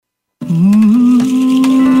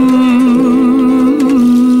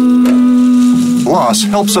Loss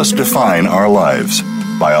helps us define our lives.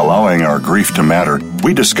 By allowing our grief to matter,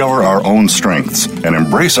 we discover our own strengths and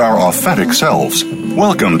embrace our authentic selves.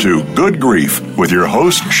 Welcome to Good Grief with your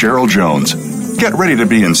host, Cheryl Jones. Get ready to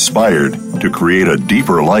be inspired to create a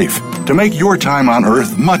deeper life, to make your time on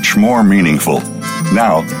earth much more meaningful.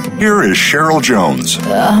 Now, here is Cheryl Jones.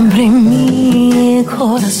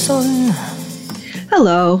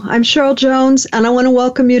 Hello, I'm Cheryl Jones, and I want to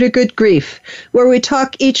welcome you to Good Grief, where we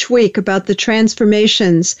talk each week about the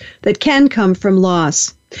transformations that can come from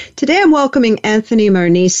loss. Today I'm welcoming Anthony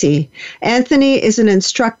Maranise. Anthony is an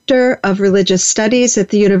instructor of religious studies at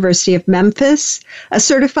the University of Memphis, a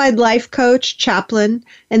certified life coach, chaplain,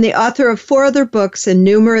 and the author of 4 other books and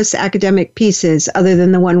numerous academic pieces other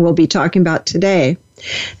than the one we'll be talking about today.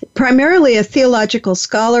 Primarily a theological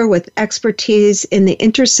scholar with expertise in the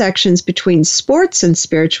intersections between sports and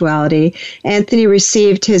spirituality, Anthony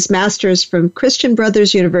received his master's from Christian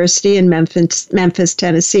Brothers University in Memphis,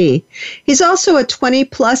 Tennessee. He's also a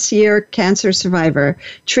 20-plus year cancer survivor,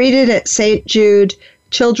 treated at St. Jude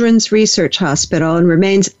Children's Research Hospital, and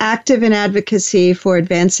remains active in advocacy for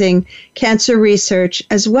advancing cancer research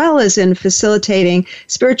as well as in facilitating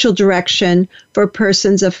spiritual direction for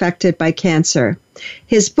persons affected by cancer.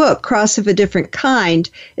 His book, Cross of a Different Kind,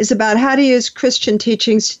 is about how to use Christian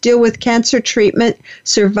teachings to deal with cancer treatment,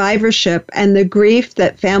 survivorship, and the grief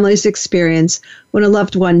that families experience when a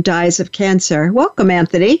loved one dies of cancer. Welcome,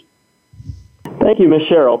 Anthony. Thank you, Ms.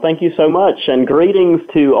 Cheryl. Thank you so much. And greetings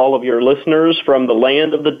to all of your listeners from the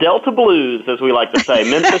land of the Delta Blues, as we like to say,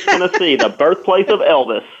 Memphis, Tennessee, the birthplace of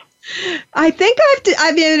Elvis. I think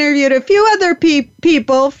I've interviewed a few other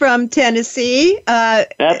people from Tennessee.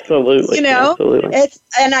 Absolutely. You know, absolutely.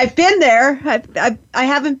 And I've been there. I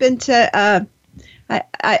haven't been to.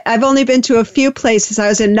 I've only been to a few places. I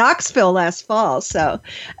was in Knoxville last fall. So,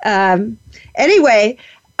 anyway.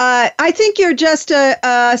 I think you're just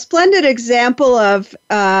a splendid example of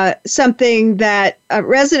something that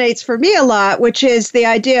resonates for me a lot, which is the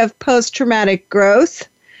idea of post-traumatic growth.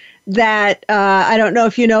 That I don't know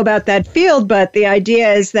if you know about that field, but the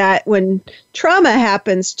idea is that when trauma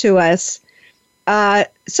happens to us,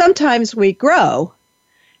 sometimes we grow.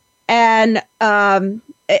 And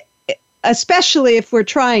especially if we're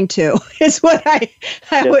trying to, is what I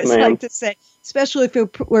always like to say. Especially if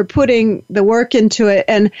we're putting the work into it.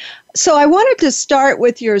 And so I wanted to start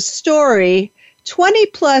with your story. 20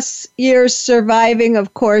 plus years surviving,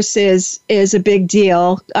 of course, is a big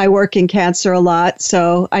deal. I work in cancer a lot,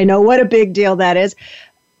 so I know what a big deal that is.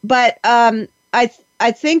 But I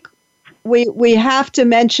think we have to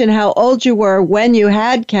mention how old you were when you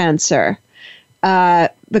had cancer,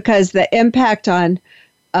 because the impact on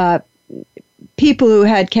people who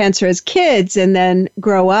had cancer as kids and then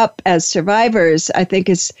grow up as survivors, I think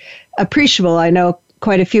is appreciable. I know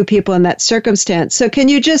quite a few people in that circumstance. So can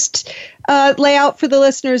you just lay out for the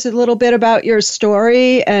listeners a little bit about your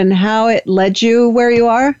story and how it led you where you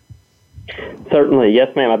are? Certainly.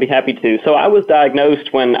 Yes, ma'am. I'd be happy to. So I was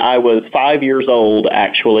diagnosed when I was 5 years old,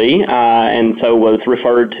 actually, and so was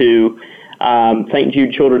referred to St.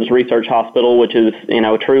 Jude Children's Research Hospital, which is,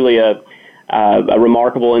 truly a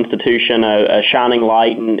remarkable institution, a shining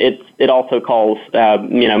light, and it also calls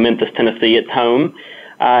Memphis, Tennessee its home,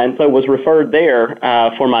 and so was referred there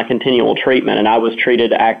for my continual treatment, and I was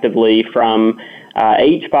treated actively from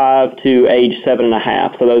age 5 to age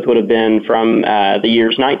 7.5. So those would have been from the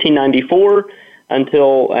years 1994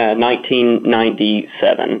 until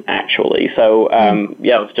 1997, actually. So it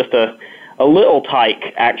was just a little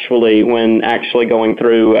tyke, actually, when actually going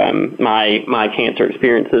through my cancer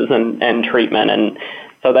experiences and treatment. And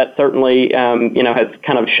so that certainly, has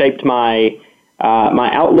kind of shaped my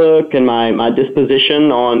outlook and my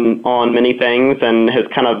disposition on many things, and has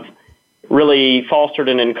kind of really fostered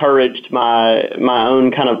and encouraged my own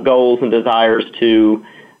kind of goals and desires to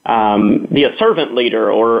be a servant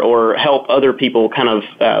leader or help other people kind of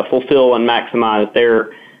fulfill and maximize their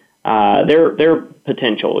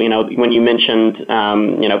potential. When you mentioned,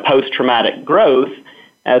 post-traumatic growth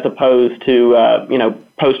as opposed to,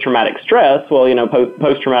 post-traumatic stress. Well,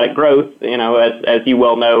 post-traumatic growth, as you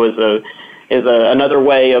well know, is another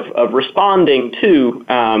way of responding to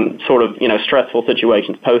stressful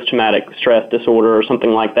situations, post-traumatic stress disorder or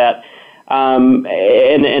something like that. And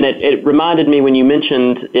it reminded me when you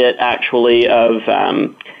mentioned it, actually, of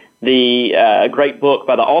the great book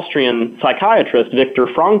by the Austrian psychiatrist Viktor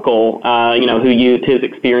Frankl, who used his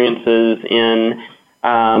experiences in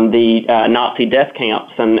the Nazi death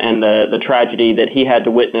camps and the tragedy that he had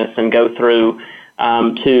to witness and go through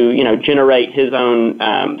to generate his own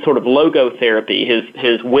sort of logotherapy,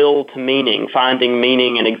 his will to meaning, finding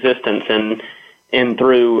meaning in existence and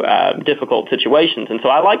through difficult situations. And so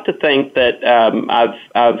I like to think that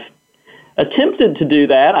I've attempted to do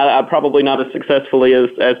that. I'm probably not as successfully as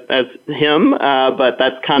him, but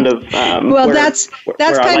that's kind of well. That's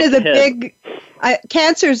kind of the big.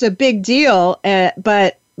 Cancer's a big deal,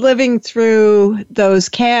 but living through those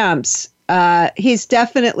camps, he's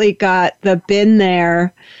definitely got the been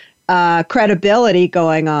there credibility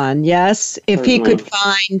going on. Yes, if Certainly. he could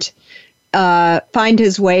find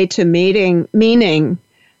his way to meaning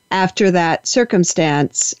after that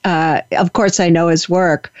circumstance. Of course, I know his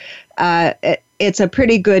work. It's a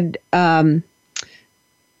pretty good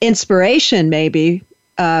inspiration, maybe,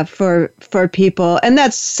 for people, and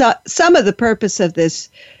that's some of the purpose of this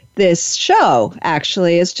show.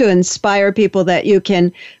 Actually, is to inspire people that you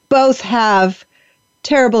can both have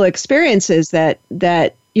terrible experiences that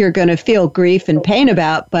you're going to feel grief and pain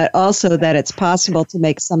about, but also that it's possible to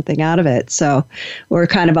make something out of it. So we're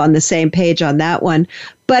kind of on the same page on that one.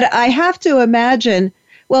 But I have to imagine.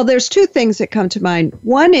 Well, there's two things that come to mind.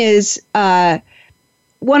 One is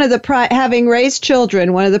one of the having raised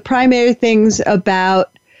children. One of the primary things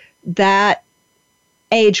about that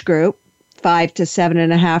age group, 5 to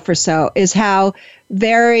 7.5 or so, is how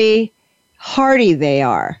very hardy they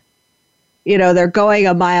are. They're going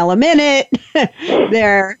a mile a minute.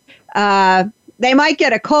 They might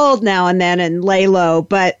get a cold now and then and lay low,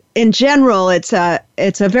 but in general, it's a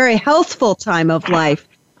very healthful time of life.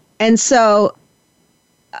 And so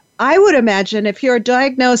I would imagine if you're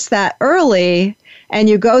diagnosed that early and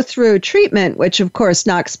you go through treatment, which of course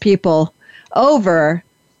knocks people over,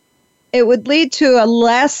 it would lead to a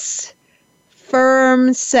less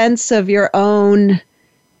firm sense of your own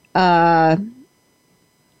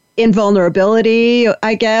invulnerability,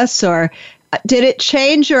 I guess, or did it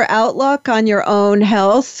change your outlook on your own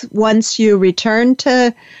health once you returned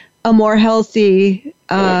to a more healthy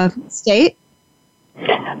state?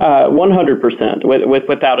 100%,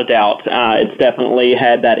 without a doubt. It's definitely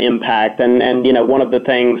had that impact. And one of the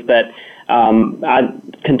things that I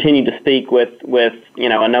continue to speak with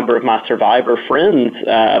a number of my survivor friends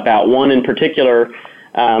about, one in particular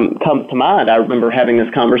comes to mind. I remember having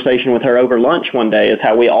this conversation with her over lunch one day, is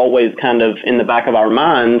how we always kind of in the back of our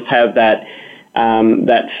minds have that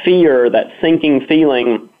fear, that sinking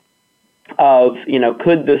feeling of,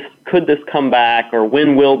 could this come back, or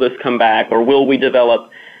when will this come back, or will we develop,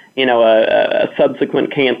 a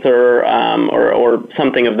subsequent cancer, or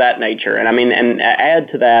something of that nature. And I mean, and add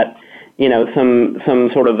to that, some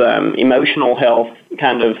sort of emotional health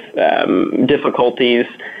kind of difficulties,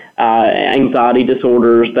 anxiety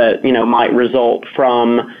disorders that, might result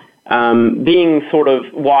from being sort of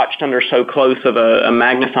watched under so close of a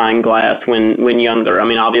magnifying glass when younger. I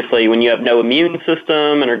mean, obviously, when you have no immune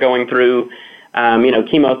system and are going through,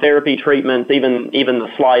 chemotherapy treatments, even the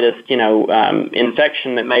slightest,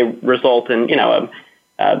 infection that may result in,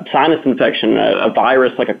 a sinus infection, a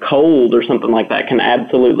virus like a cold or something like that can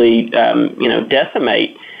absolutely,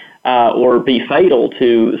 decimate or be fatal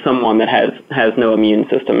to someone that has no immune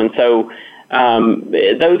system. And so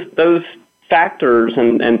those factors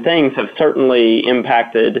and things have certainly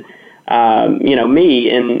impacted, me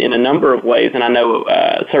in a number of ways. And I know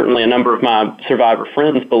certainly a number of my survivor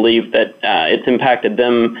friends believe that it's impacted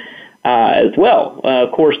them as well.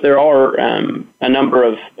 Of course, there are a number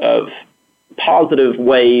of positive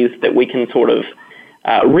ways that we can sort of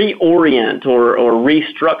reorient or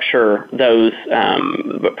restructure those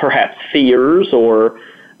perhaps fears or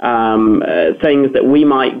things that we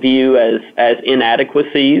might view as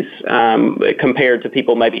inadequacies compared to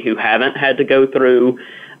people maybe who haven't had to go through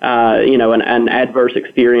an adverse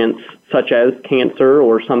experience such as cancer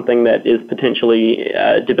or something that is potentially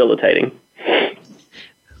debilitating.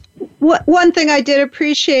 One thing I did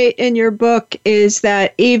appreciate in your book is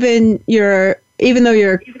that even though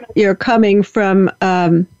you're coming from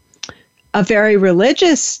a very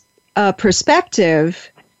religious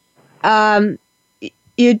perspective,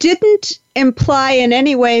 you didn't imply in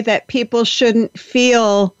any way that people shouldn't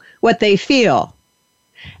feel what they feel,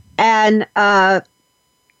 and that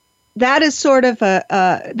is sort of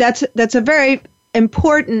that's a very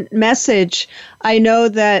important message. I know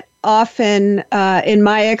that often, in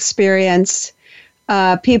my experience,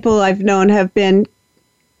 people I've known have been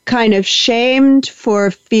kind of shamed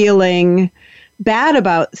for feeling bad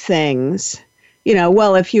about things.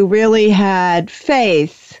 Well, if you really had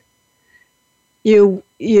faith, you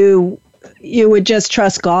would just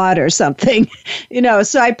trust God or something,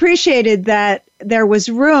 So I appreciated that there was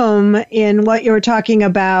room in what you were talking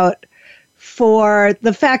about for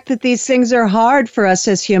the fact that these things are hard for us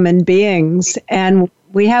as human beings, and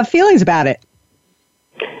we have feelings about it.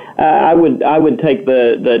 I would take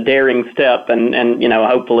the daring step, and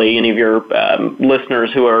hopefully any of your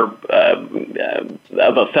listeners who are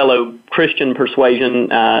of a fellow Christian persuasion,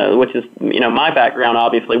 which is my background,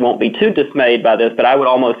 obviously won't be too dismayed by this, but I would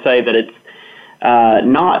almost say that it's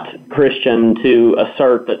not Christian to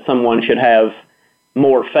assert that someone should have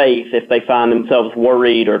more faith if they find themselves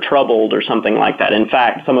worried or troubled or something like that. In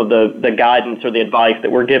fact, some of the guidance or the advice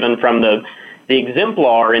that we're given from the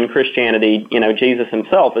exemplar in Christianity, Jesus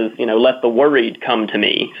himself is, let the worried come to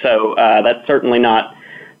me. So that's certainly not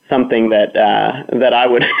something that I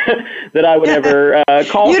would that I would ever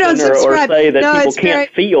caution or say that people can't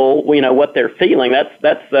feel what they're feeling. That's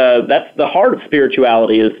the heart of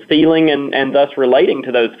spirituality, is feeling and thus relating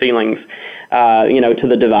to those feelings, to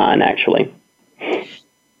the divine, actually.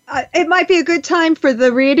 It might be a good time for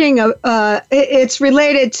the reading of. It's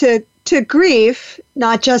related to grief,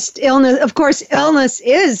 not just illness. Of course, illness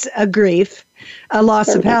is a grief, a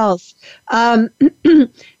loss of health.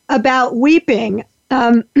 About weeping,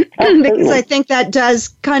 because I think that does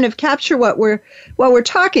kind of capture what we're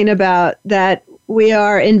talking about. That we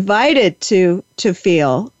are invited to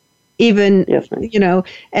feel, even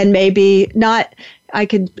and maybe not. I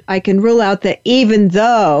can rule out the even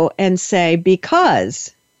though and say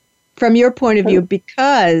because, from your point of view,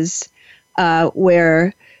 because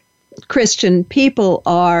where Christian people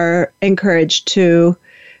are encouraged to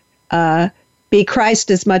be Christ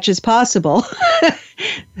as much as possible.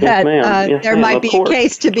 There might be a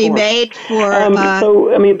case to be made for. The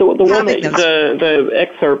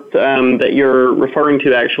excerpt that you're referring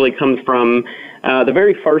to actually comes from the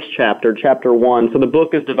very first chapter, chapter 1. So the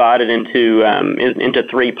book is divided into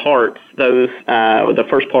three parts. The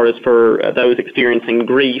first part is for those experiencing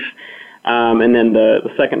grief. And then the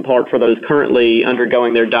second part for those currently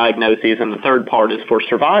undergoing their diagnoses, and the third part is for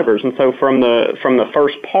survivors. And so from the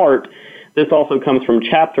first part, this also comes from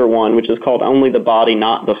chapter 1, which is called "Only the Body,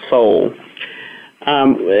 Not the Soul."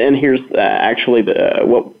 And here's actually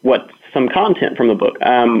what some content from the book.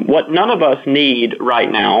 What none of us need right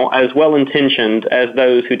now, as well-intentioned as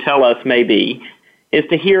those who tell us may be, is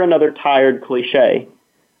to hear another tired cliche.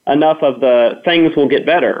 Enough of the "things will get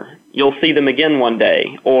better, you'll see them again one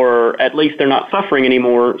day," or "at least they're not suffering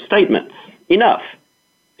anymore" statements. Enough.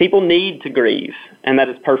 People need to grieve, and that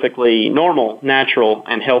is perfectly normal, natural,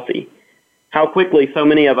 and healthy. How quickly so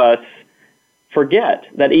many of us forget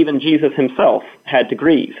that even Jesus himself had to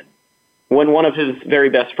grieve. When one of his very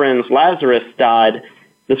best friends, Lazarus, died,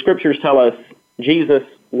 the scriptures tell us Jesus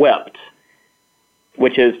wept,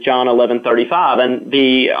 which is John 11:35, and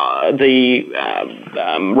the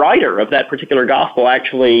writer of that particular gospel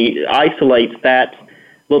actually isolates that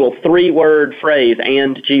little three-word phrase,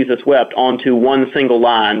 "and Jesus wept," onto one single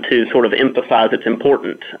line to sort of emphasize its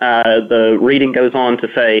importance. The reading goes on to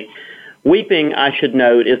say, "Weeping, I should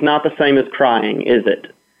note, is not the same as crying, is it?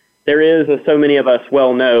 There is, as so many of us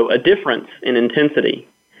well know, a difference in intensity.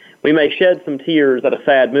 We may shed some tears at a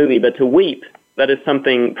sad movie, but to weep, that is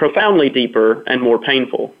something profoundly deeper and more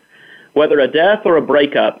painful. Whether a death or a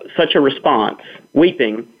breakup, such a response,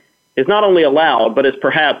 weeping, is not only allowed, but is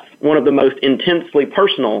perhaps one of the most intensely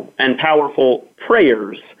personal and powerful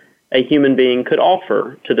prayers a human being could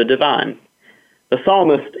offer to the divine. The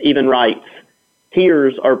psalmist even writes,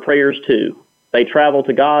 'Tears are prayers too. They travel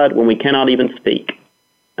to God when we cannot even speak.'"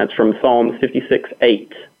 That's from Psalm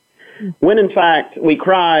 56:8. When, in fact, we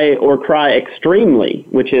cry or cry extremely,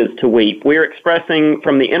 which is to weep, we are expressing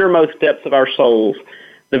from the innermost depths of our souls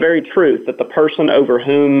the very truth that the person over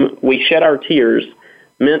whom we shed our tears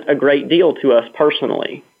meant a great deal to us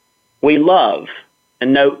personally. We love,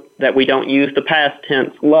 and note that we don't use the past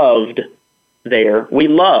tense loved there. We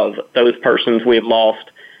love those persons we have lost,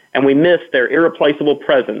 and we miss their irreplaceable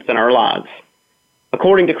presence in our lives.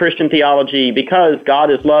 According to Christian theology, because God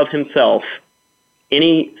is love himself,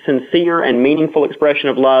 any sincere and meaningful expression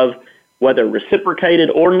of love, whether reciprocated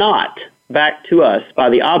or not, back to us by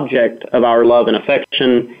the object of our love and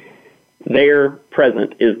affection, there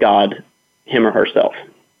present is God, him or herself.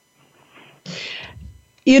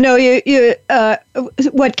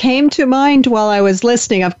 What came to mind while I was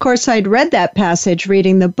listening, of course, I'd read that passage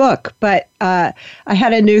reading the book, but I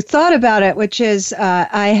had a new thought about it, which is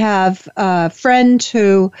I have a friend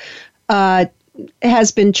who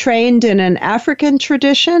has been trained in an African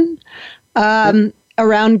tradition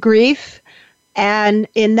around grief. And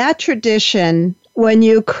in that tradition, when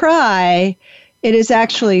you cry, it is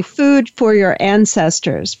actually food for your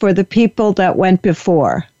ancestors, for the people that went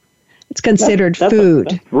before. It's considered food.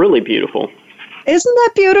 That's really beautiful. Isn't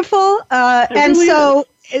that beautiful? And so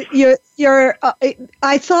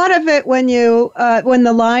I thought of it when when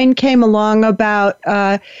the line came along about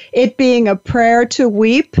it being a prayer to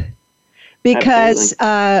weep, because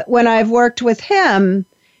when I've worked with him,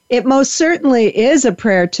 it most certainly is a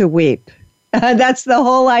prayer to weep. That's the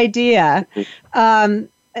whole idea.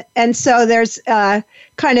 And so there's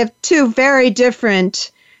kind of two very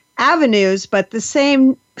different avenues, but the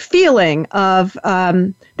same feeling of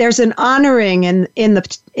there's an honoring in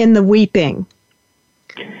the weeping.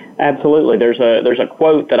 Absolutely. There's a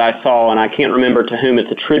quote that I saw, and I can't remember to whom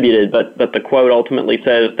it's attributed, but the quote ultimately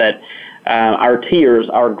says that our tears,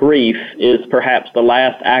 our grief, is perhaps the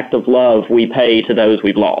last act of love we pay to those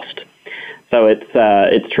we've lost. So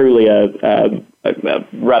it's truly a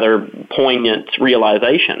rather poignant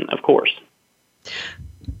realization, of course.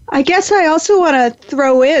 I guess I also want to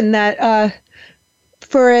throw in that,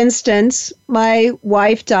 for instance, my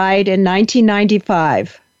wife died in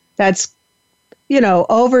 1995. That's,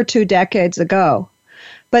 over 2 decades ago.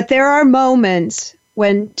 But there are moments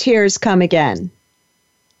when tears come again.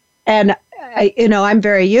 And, I'm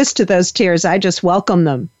very used to those tears. I just welcome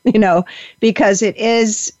them, because it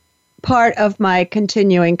is part of my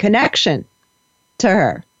continuing connection to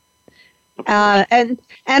her. And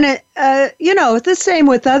the same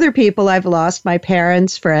with other people I've lost, my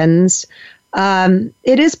parents, friends.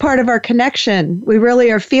 It is part of our connection. We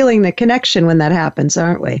really are feeling the connection when that happens,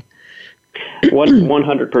 aren't we?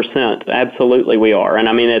 100%. Absolutely we are. And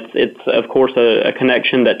I mean, it's of course a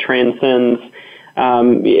connection that transcends,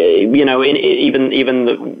 even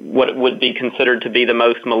what would be considered to be the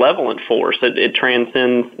most malevolent force. It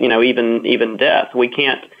transcends, even death. We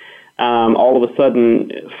can't all of a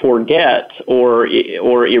sudden forget or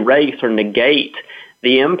erase or negate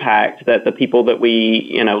the impact that the people that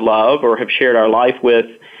we love or have shared our life with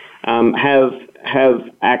have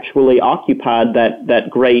actually occupied that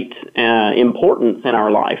great importance in our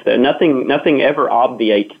life. That nothing ever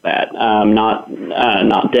obviates that. Not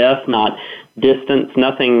death, not distance,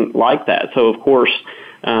 nothing like that. So of course,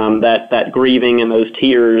 that grieving and those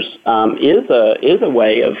tears is a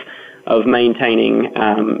way of maintaining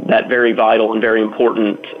that very vital and very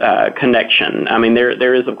important connection. I mean,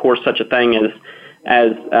 there is of course such a thing as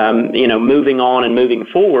moving on and moving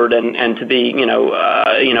forward and to be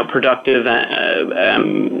productive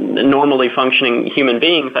normally functioning human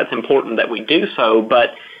beings. That's important that we do so,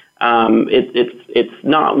 but it's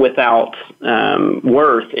not without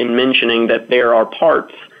worth in mentioning that there are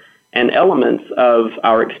parts and elements of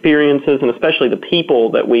our experiences, and especially the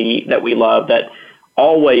people that we love, that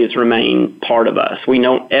always remain part of us. We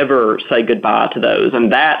don't ever say goodbye to those, and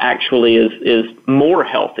that actually is more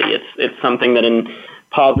healthy. It's something that in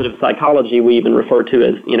positive psychology we even refer to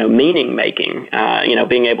as meaning making.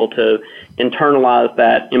 Being able to internalize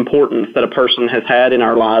that importance that a person has had in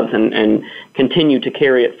our lives and continue to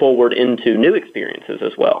carry it forward into new experiences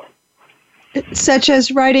as well. Such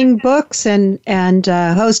as writing books and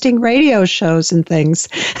hosting radio shows and things.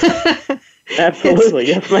 Absolutely.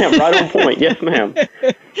 Yes, ma'am. Right on point. Yes, ma'am.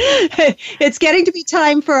 It's getting to be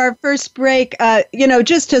time for our first break.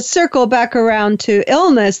 Just to circle back around to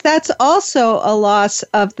illness, that's also a loss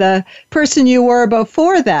of the person you were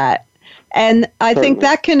before that. And I think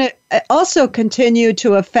that can also continue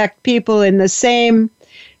to affect people in the same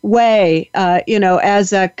way,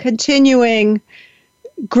 as a continuing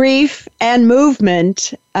grief and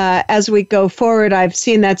movement as we go forward. I've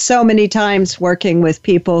seen that so many times working with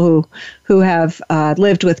people who have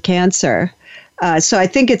lived with cancer. So I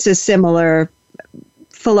think it's a similar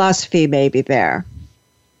philosophy maybe there.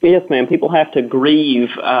 Yes, ma'am. People have to grieve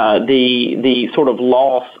the sort of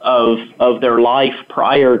loss of their life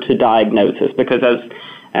prior to diagnosis, because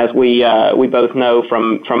as we both know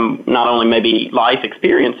from not only maybe life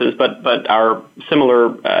experiences but our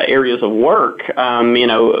similar areas of work,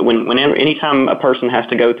 anytime a person has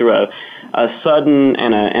to go through a sudden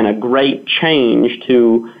and a great change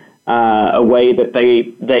to a way that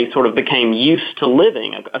they sort of became used to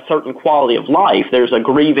living, a certain quality of life, there's a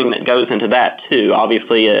grieving that goes into that too.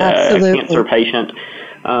 Obviously, a cancer patient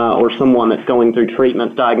or someone that's going through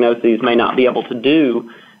treatments, diagnoses may not be able to do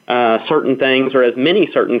certain things or as many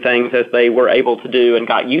certain things as they were able to do and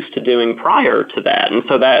got used to doing prior to that. And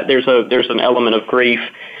so that there's an element of grief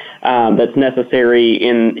that's necessary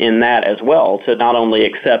in that as well, to not only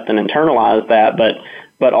accept and internalize that,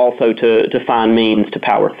 but also to find means to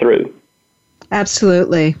power through.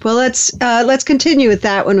 Absolutely. Well, let's continue with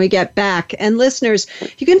that when we get back. And listeners,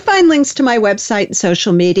 you can find links to my website and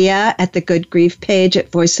social media at the Good Grief page at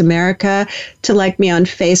Voice America, to like me on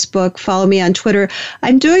Facebook, follow me on Twitter.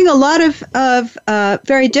 I'm doing a lot of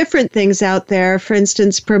very different things out there. For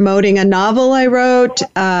instance, promoting a novel I wrote,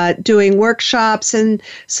 doing workshops and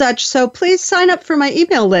such. So please sign up for my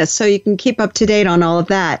email list so you can keep up to date on all of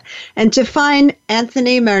that. And to find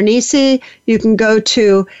Anthony Maranise, you can go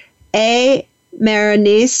to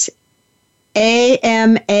Maranise,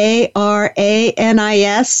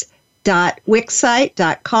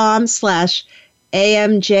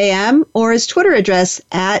 AMARANISE.wixsite.com/AMJM, or his Twitter address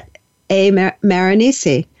at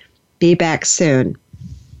Maranise. Be back soon.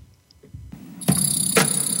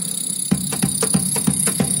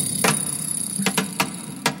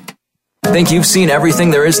 Think you've seen everything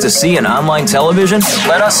there is to see in online television?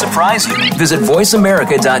 Let us surprise you. Visit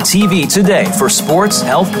voiceamerica.tv today for sports,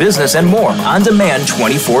 health, business, and more on demand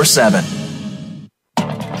 24/7.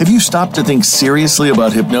 Have you stopped to think seriously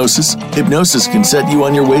about hypnosis? Hypnosis can set you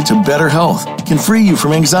on your way to better health, can free you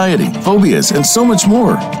from anxiety, phobias, and so much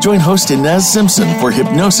more. Join host Inez Simpson for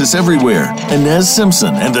Hypnosis Everywhere, Inez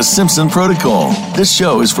Simpson and the Simpson Protocol. This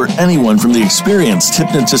show is for anyone from the experienced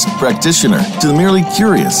hypnotist practitioner to the merely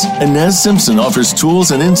curious. Inez Simpson offers tools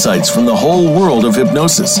and insights from the whole world of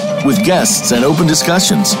hypnosis, with guests and open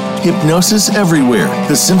discussions. Hypnosis Everywhere,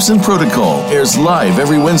 the Simpson Protocol, airs live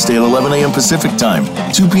every Wednesday at 11 a.m. Pacific Time,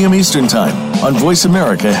 2 p.m. Eastern Time on Voice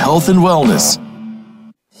America Health and Wellness.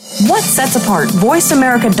 What sets apart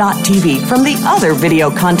VoiceAmerica.tv from the other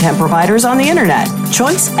video content providers on the Internet?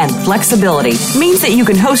 Choice and flexibility means that you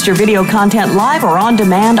can host your video content live or on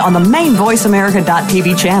demand on the main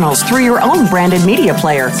VoiceAmerica.tv channels through your own branded media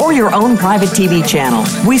player or your own private TV channel.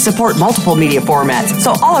 We support multiple media formats,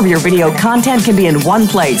 so all of your video content can be in one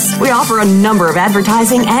place. We offer a number of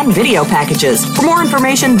advertising and video packages. For more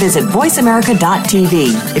information, visit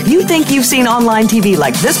VoiceAmerica.tv. If you think you've seen online TV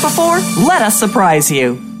like this before, let us surprise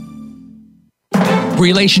you.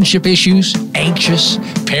 Relationship issues? Anxious?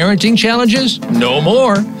 Parenting challenges? No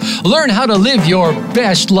more. Learn how to live your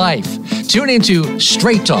best life. Tune into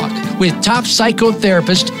Straight Talk with top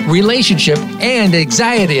psychotherapist, relationship, and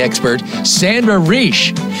anxiety expert, Sandra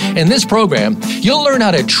Reish. In this program, you'll learn how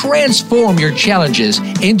to transform your challenges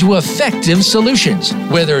into effective solutions,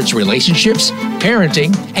 whether it's relationships,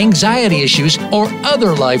 parenting, anxiety issues, or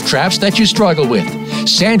other life traps that you struggle with.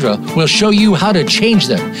 Sandra will show you how to change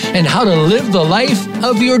them and how to live the life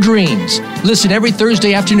of your dreams. Listen every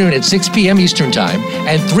Thursday afternoon at 6 p.m. Eastern Time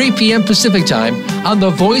and 3 p.m. Pacific Time on the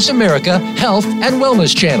Voice America Health and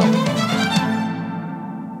Wellness Channel.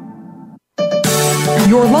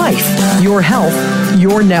 Your life, your health,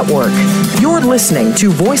 your network. You're listening to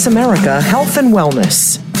Voice America Health and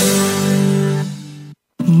Wellness.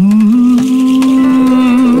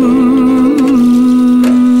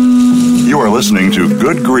 You are listening to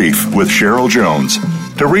Good Grief with Cheryl Jones.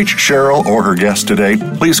 To reach Cheryl or her guest today,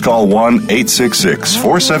 please call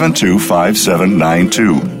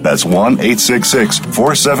 1-866-472-5792. That's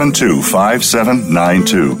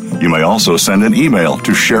 1-866-472-5792. You may also send an email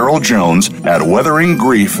to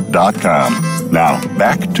CherylJones@weatheringgrief.com. Now,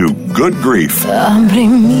 back to Good Grief. Abre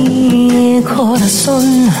mi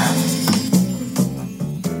corazón.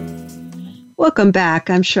 Welcome back.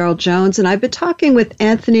 I'm Cheryl Jones, and I've been talking with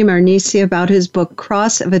Anthony Maranise about his book,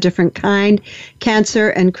 Cross of a Different Kind,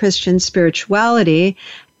 Cancer and Christian Spirituality.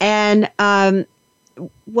 And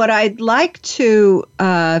what I'd like to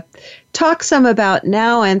talk some about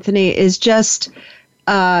now, Anthony, is just,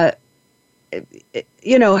 how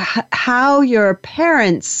your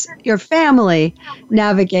parents, your family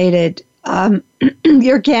navigated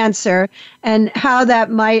your cancer and how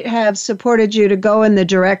that might have supported you to go in the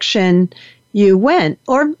direction you went,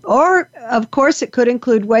 or of course it could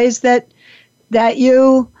include ways that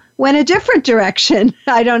you went a different direction.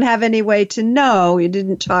 I don't have any way to know. You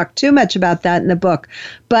didn't talk too much about that in the book,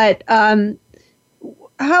 but how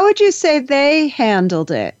would you say they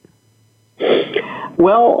handled it?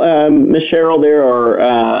 Well, Ms. Cheryl, there are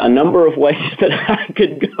a number of ways that I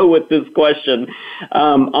could go with this question,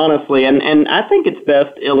 honestly, and I think it's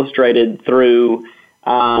best illustrated through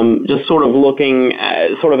just sort of looking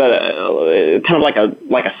sort of at kind of like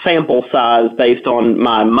a sample size based on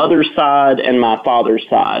my mother's side and my father's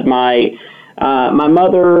side. My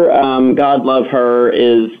mother, God love her,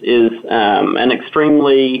 is an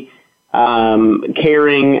extremely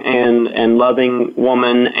caring and loving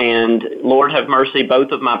woman, and Lord have mercy,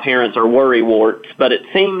 both of my parents are worrywarts, but it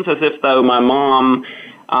seems as if though my mom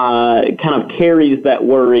kind of carries that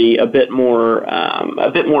worry a bit more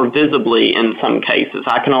visibly in some cases.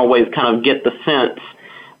 I can always kind of get the sense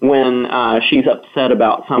when she's upset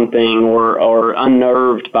about something or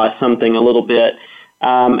unnerved by something a little bit.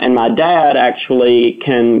 And my dad actually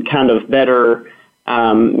can kind of better,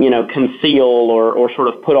 conceal or sort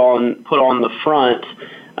of put on the front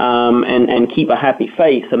and keep a happy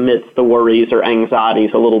face amidst the worries or anxieties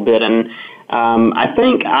a little bit. And I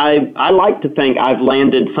think I like to think I've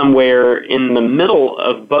landed somewhere in the middle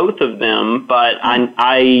of both of them, but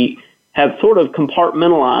I have sort of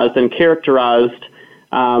compartmentalized and characterized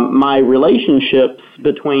my relationships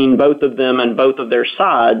between both of them and both of their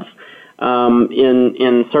sides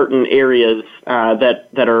in certain areas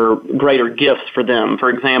that are greater gifts for them. For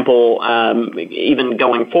example, even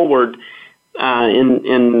going forward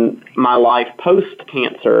in my life post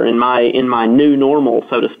cancer, in my new normal,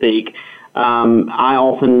 so to speak, I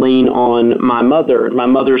often lean on my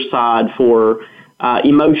mother's side for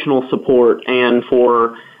emotional support and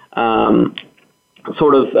for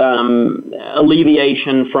sort of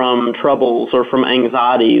alleviation from troubles or from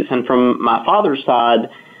anxieties. And from my father's side,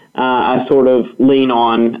 I sort of lean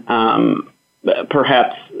on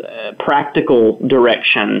perhaps practical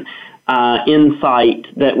direction, insight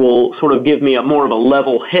that will sort of give me more of a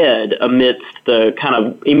level head amidst the kind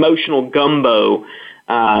of emotional gumbo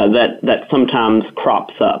that sometimes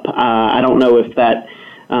crops up. I don't know if that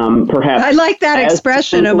perhaps... I like that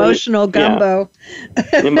expression, emotional gumbo.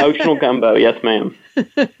 Yeah. Emotional gumbo, yes, ma'am.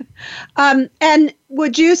 And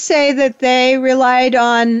would you say that they relied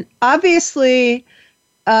on, obviously,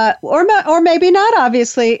 or maybe not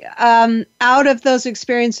obviously, out of those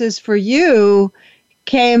experiences for you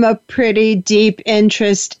came a pretty deep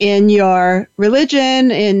interest in your religion,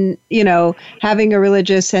 in, having a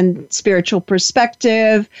religious and spiritual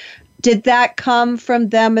perspective. Did that come from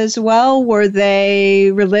them as well? Were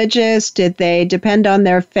they religious? Did they depend on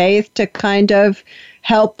their faith to kind of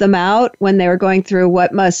help them out when they were going through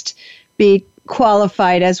what must be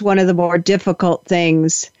qualified as one of the more difficult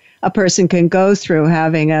things a person can go through,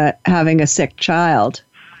 having a sick child?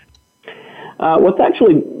 What's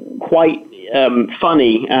actually quite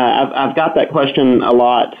funny, I've got that question a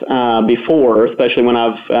lot before, especially when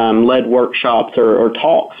I've led workshops or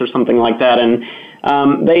talks or something like that, and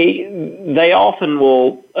they often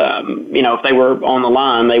will, if they were on the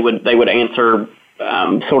line, they would answer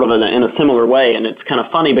sort of in a similar way, and it's kind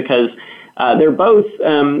of funny because they're both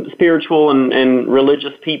spiritual and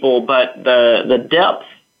religious people, but the depth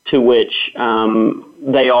to which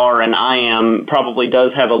they are and I am probably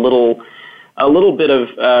does have a little bit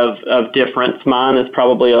of difference. Mine is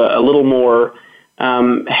probably a little more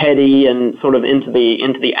heady and sort of into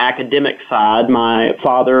the academic side. My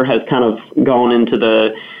father has kind of gone into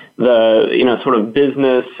the sort of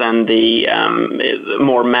business and the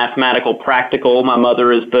more mathematical, practical. My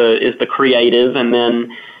mother is the creative, and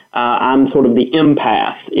then I'm sort of the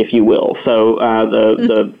empath, if you will. So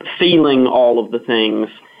the feeling all of the things.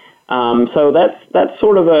 So that's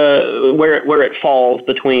sort of where it falls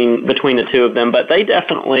between the two of them. But they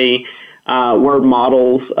definitely were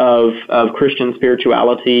models of Christian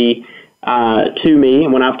spirituality to me.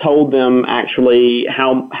 And when I've told them actually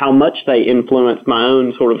how much they influenced my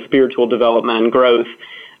own sort of spiritual development and growth,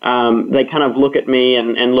 they kind of look at me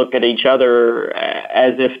and look at each other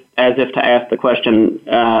as if to ask the question,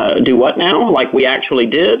 do what now? Like we actually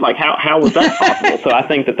did? Like how was that possible? So I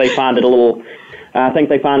think that they find it a little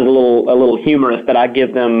humorous that I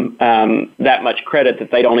give them that much credit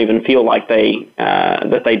that they don't even feel like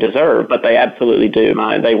that they deserve, but they absolutely do.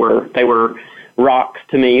 They were rocks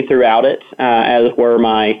to me throughout it, as were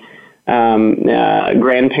my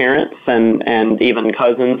grandparents and even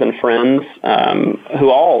cousins and friends who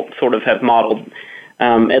all sort of have modeled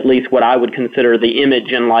at least what I would consider the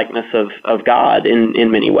image and likeness of God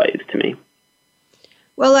in many ways to me.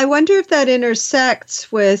 Well, I wonder if that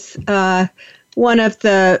intersects with one of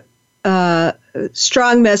the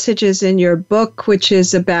strong messages in your book, which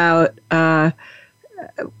is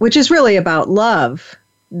really about love,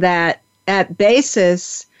 that at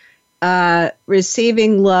basis,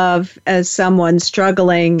 receiving love as someone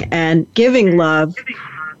struggling and giving love,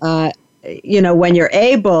 when you're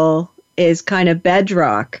able, is kind of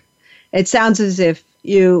bedrock. It sounds as if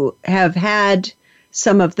you have had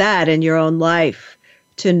some of that in your own life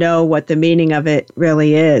to know what the meaning of it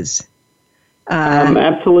really is.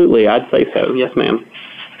 Absolutely, I'd say so. Yes, ma'am.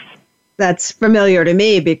 That's familiar to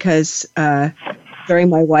me because during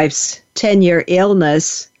my wife's 10-year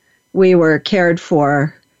illness, we were cared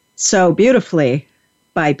for so beautifully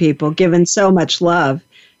by people, given so much love.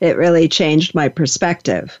 It really changed my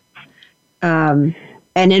perspective and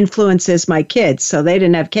influences my kids. So they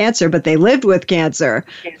didn't have cancer, but they lived with cancer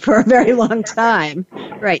for a very long time,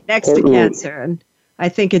 right next to cancer. And I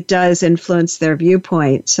think it does influence their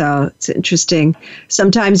viewpoint. So it's interesting.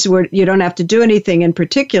 Sometimes you don't have to do anything in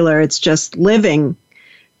particular. It's just living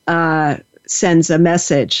sends a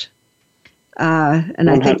message. And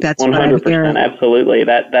I think that's 100%. Absolutely.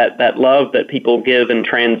 That love that people give and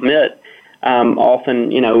transmit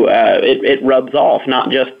often, it rubs off,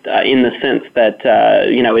 not just in the sense that,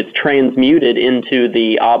 it's transmuted into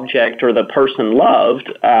the object or the person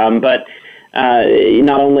loved, but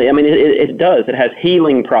not only, it does. It has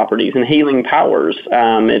healing properties and healing powers.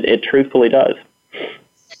 It truthfully does.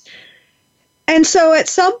 And so at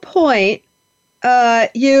some point,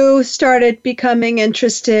 you started becoming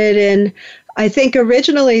interested in, I think,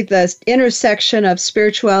 originally the intersection of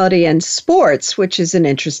spirituality and sports, which is an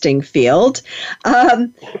interesting field.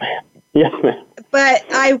 Yes, ma'am. But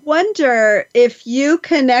I wonder if you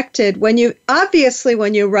connected when you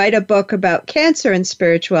write a book about cancer and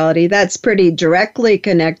spirituality, that's pretty directly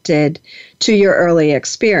connected to your early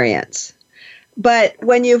experience. But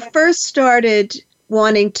when you first started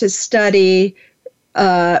wanting to study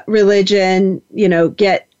religion,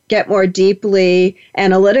 get more deeply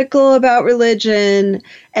analytical about religion,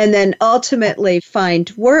 and then ultimately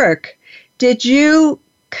find work, did you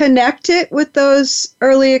connect it with those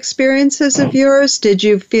early experiences of yours? Did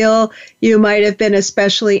you feel you might have been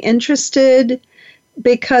especially interested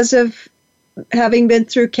because of having been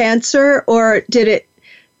through cancer, or did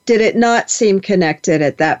it not seem connected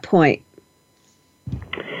at that point?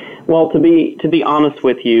 Well, to be honest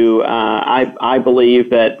with you, I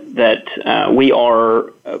believe that we are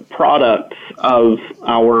products of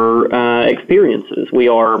our experiences. We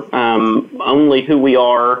are only who we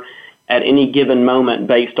are at any given moment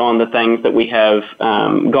based on the things that we have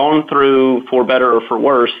gone through, for better or for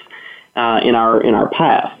worse, in our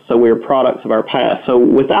past. So we're products of our past. So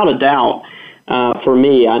without a doubt, for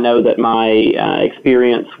me, I know that my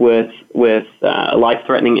experience with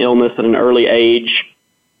life-threatening illness at an early age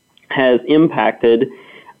has impacted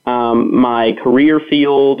my career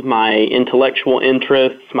field, my intellectual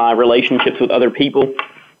interests, my relationships with other people.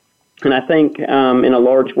 And I think in a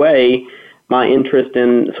large way, my interest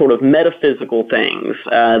in sort of metaphysical things,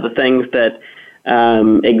 the things that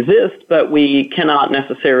exist, but we cannot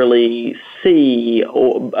necessarily see,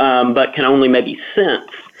 but can only maybe sense,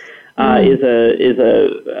 is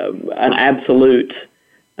an absolute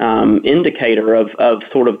indicator of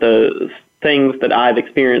sort of the things that I've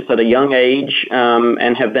experienced at a young age,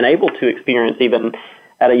 and have been able to experience even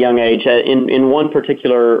at a young age. In one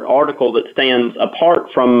particular article that stands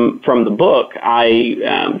apart from the book,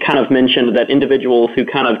 I kind of mentioned that individuals who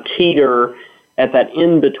kind of teeter at that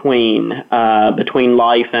in-between between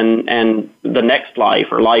life and the next life,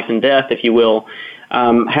 or life and death, if you will,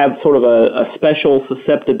 have sort of a special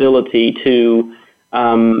susceptibility to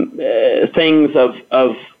things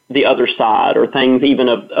of the other side, or things even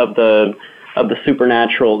of the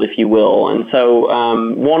supernatural, if you will. And so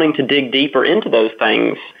wanting to dig deeper into those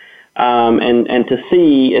things, and to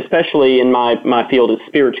see, especially in my field, is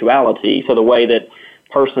spirituality, so the way that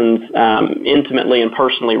persons intimately and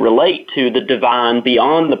personally relate to the divine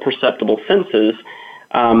beyond the perceptible senses,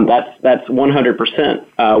 that's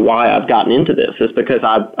 100% why I've gotten into this, is because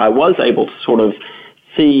I was able to sort of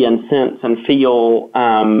see and sense and feel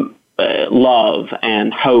love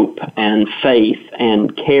and hope and faith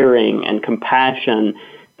and caring and compassion,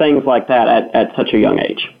 things like that at such a young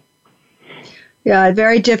age. Yeah,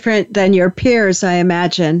 very different than your peers, I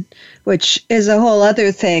imagine, which is a whole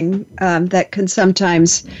other thing that can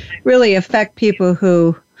sometimes really affect people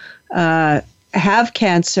who have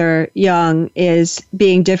cancer young, is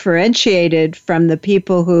being differentiated from the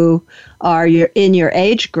people who are in your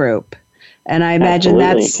age group. And I imagine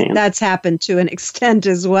that's happened to an extent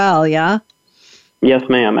as well, yeah? Yes,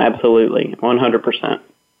 ma'am, absolutely, 100%.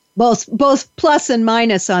 Both plus and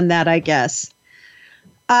minus on that, I guess.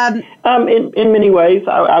 In many ways,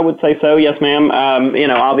 I would say so. Yes, ma'am.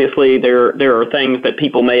 Obviously there are things that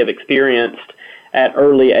people may have experienced at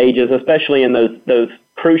early ages, especially in those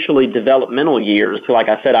crucially developmental years. So like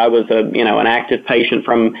I said, I was an active patient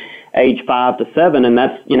from age 5 to 7, and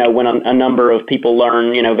that's when a number of people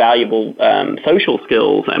learn valuable social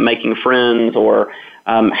skills and making friends, or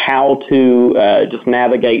how to just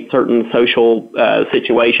navigate certain social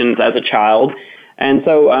situations as a child. And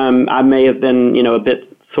so I may have been a bit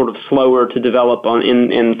sort of slower to develop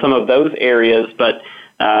in some of those areas, but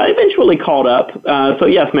eventually caught up. So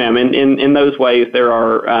yes, ma'am, in those ways there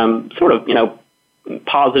are sort of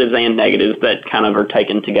positives and negatives that kind of are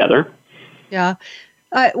taken together. Yeah.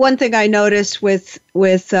 One thing I noticed with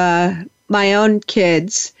my own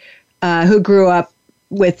kids who grew up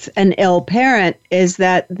with an ill parent is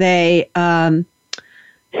that they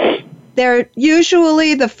they're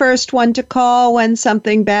usually the first one to call when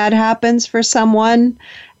something bad happens for someone,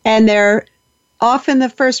 and they're often the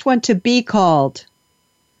first one to be called.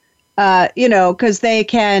 Because they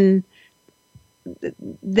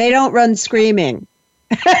don't run screaming.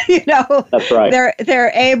 That's right.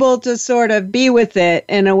 They're able to sort of be with it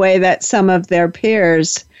in a way that some of their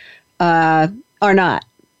peers are not.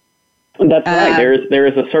 That's right. There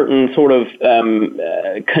is a certain sort of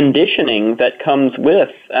conditioning that comes with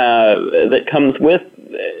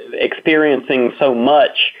experiencing so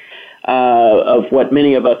much of what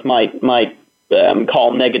many of us might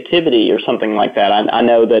call negativity or something like that. I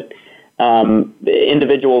know that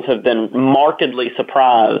individuals have been markedly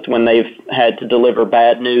surprised when they've had to deliver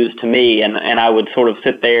bad news to me, and I would sort of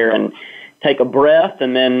sit there and take a breath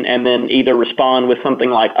and then either respond with something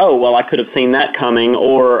like, "Oh, well, I could have seen that coming,"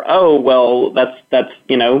 or, "Oh, well, that's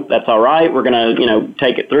all right. We're gonna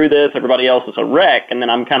take it through this. Everybody else is a wreck," and then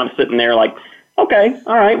I'm kind of sitting there like, "Okay,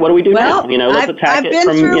 all right, what do we do now? Let's attack it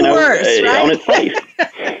from worse, right? On its face."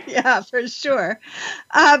 Yeah, for sure.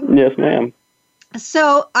 Yes, ma'am.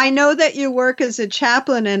 So I know that you work as a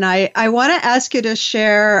chaplain, and I want to ask you to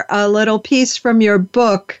share a little piece from your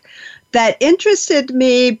book that interested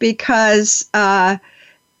me because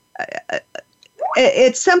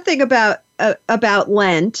it's something about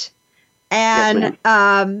Lent and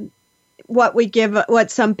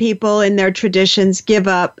what some people in their traditions give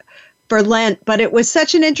up for Lent, but it was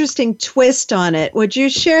such an interesting twist on it. Would you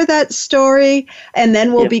share that story? And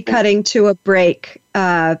then we'll be cutting to a break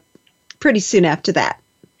pretty soon after that.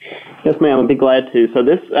 Yes, ma'am. I'd be glad to. So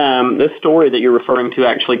this story that you're referring to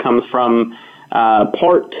actually comes from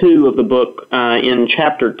part 2 of the book in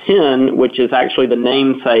chapter 10, which is actually the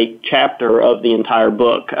namesake chapter of the entire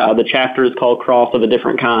book. The chapter is called Cross of a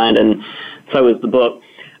Different Kind, and so is the book.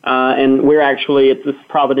 And we're actually, it's this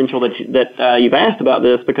providential that you've asked about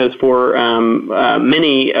this, because for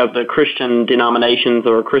many of the Christian denominations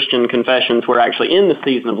or Christian confessions, we're actually in the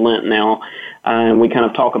season of Lent now, and we kind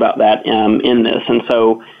of talk about that in this. And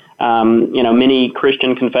so many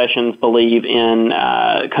Christian confessions believe in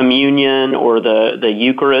communion or the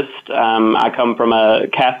Eucharist. I come from a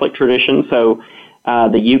Catholic tradition, so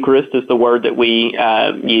the Eucharist is the word that we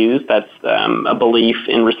use. That's a belief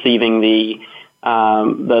in receiving the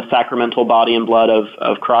sacramental body and blood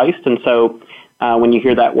of Christ. And so when you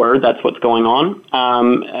hear that word, that's what's going on.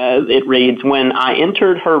 It reads, "When I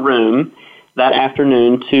entered her room that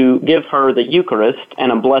afternoon to give her the Eucharist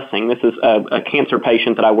and a blessing," this is a cancer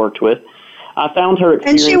patient that I worked with, "I found her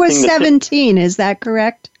experiencing..." And she was 17, is that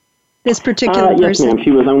correct? This particular person? Yes, ma'am.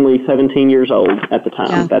 She was only 17 years old at the time.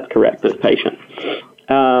 Yeah. That's correct, this patient.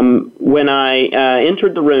 When I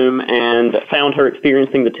entered the room and found her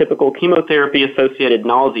experiencing the typical chemotherapy-associated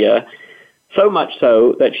nausea, so much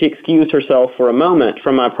so that she excused herself for a moment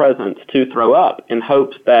from my presence to throw up, in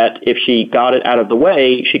hopes that if she got it out of the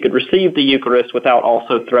way, she could receive the Eucharist without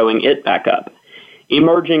also throwing it back up.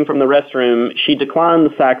 Emerging from the restroom, she declined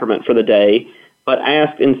the sacrament for the day, but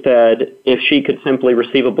asked instead if she could simply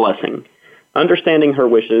receive a blessing. Understanding her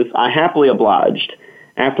wishes, I happily obliged.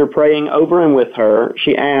 After praying over and with her,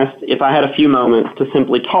 she asked if I had a few moments to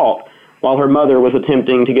simply talk while her mother was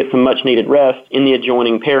attempting to get some much-needed rest in the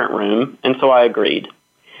adjoining parent room, and so I agreed.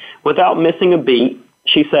 Without missing a beat,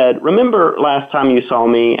 she said, "Remember last time you saw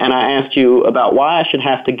me and I asked you about why I should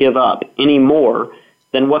have to give up any more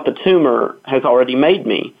than what the tumor has already made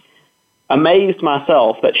me?" Amazed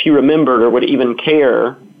myself that she remembered or would even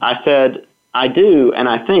care, I said, "I do, and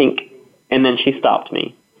I think," and then she stopped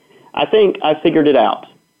me. "I think I figured it out.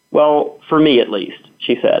 Well, for me at least,"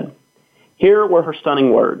 she said. Here were her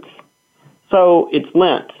stunning words. "So it's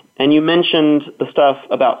Lent, and you mentioned the stuff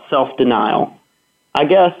about self-denial. I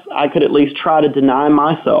guess I could at least try to deny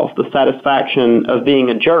myself the satisfaction of being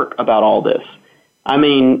a jerk about all this. I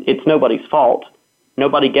mean, it's nobody's fault.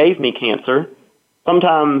 Nobody gave me cancer.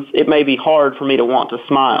 Sometimes it may be hard for me to want to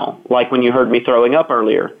smile, like when you heard me throwing up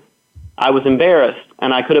earlier. I was embarrassed,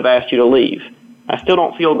 and I could have asked you to leave. I still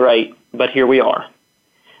don't feel great, but here we are."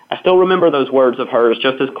 I still remember those words of hers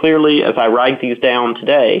just as clearly as I write these down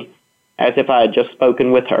today, as if I had just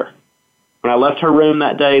spoken with her. When I left her room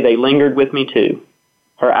that day, they lingered with me too.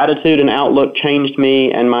 Her attitude and outlook changed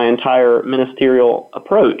me and my entire ministerial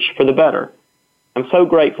approach for the better. I'm so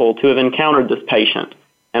grateful to have encountered this patient,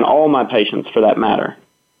 and all my patients for that matter.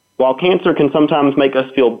 While cancer can sometimes make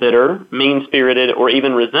us feel bitter, mean-spirited, or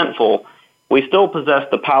even resentful, we still possess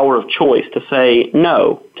the power of choice to say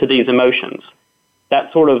no to these emotions.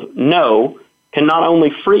 That sort of no can not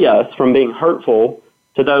only free us from being hurtful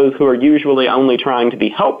to those who are usually only trying to be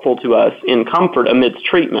helpful to us in comfort amidst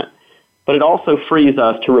treatment, but it also frees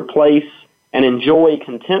us to replace and enjoy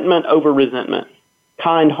contentment over resentment,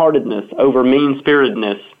 kind-heartedness over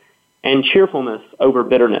mean-spiritedness, and cheerfulness over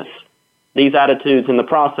bitterness. These attitudes in the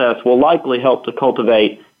process will likely help to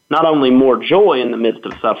cultivate not only more joy in the midst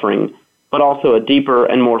of suffering, but also a deeper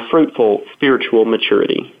and more fruitful spiritual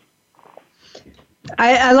maturity.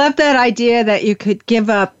 I love that idea that you could give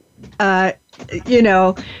up,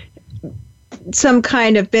 some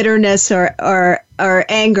kind of bitterness or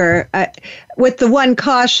anger, with the one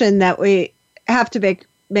caution that we have to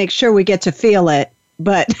make sure we get to feel it,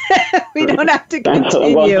 but we don't have to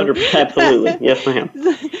continue. 100%, absolutely. Yes, ma'am.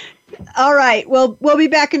 All right. Well, we'll be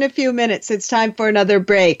back in a few minutes. It's time for another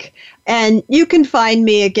break. And you can find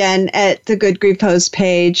me again at the Good Grief Host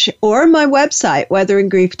page or my website,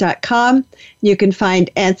 weatheringgrief.com. You can find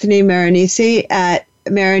Anthony Maranise at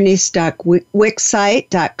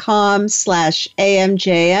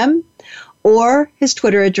maranise.wixsite.com/AMJM or his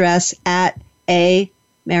Twitter address at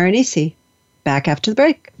 @AMaranise. Back after the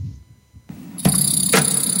break.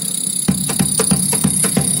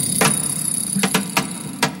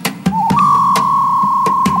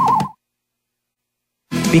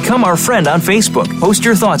 Become our friend on Facebook. Post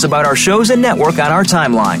your thoughts about our shows and network on our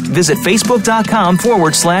timeline. Visit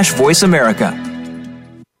facebook.com/Voice America.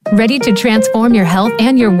 Ready to transform your health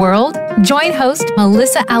and your world? Join host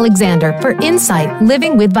Melissa Alexander for Insight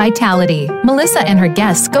Living with Vitality. Melissa and her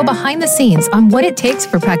guests go behind the scenes on what it takes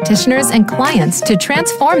for practitioners and clients to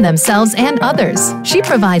transform themselves and others. She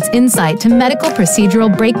provides insight to medical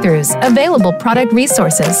procedural breakthroughs, available product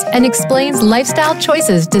resources, and explains lifestyle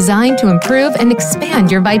choices designed to improve and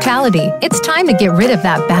expand your vitality. It's time to get rid of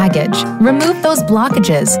that baggage, remove those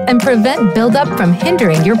blockages, and prevent buildup from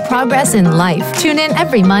hindering your progress in life. Tune in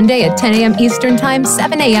every Monday at 10 a.m. Eastern Time,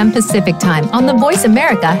 7 a.m. Pacific Time on the Voice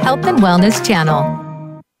America Health and Wellness Channel.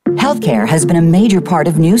 Healthcare has been a major part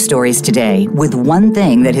of news stories today, with one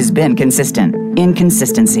thing that has been consistent: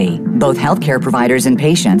 inconsistency. Both healthcare providers and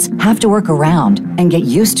patients have to work around and get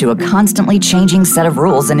used to a constantly changing set of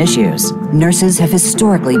rules and issues. Nurses have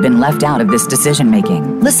historically been left out of this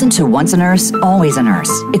decision-making. Listen to Once a Nurse, Always a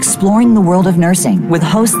Nurse, Exploring the World of Nursing with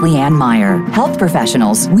host Leanne Meyer. Health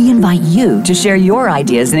professionals, we invite you to share your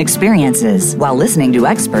ideas and experiences while listening to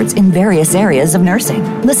experts in various areas of nursing.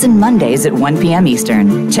 Listen Mondays at 1 p.m.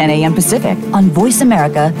 Eastern, 10 a.m. Pacific on Voice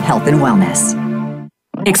America Health and Wellness.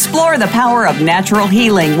 Explore the power of natural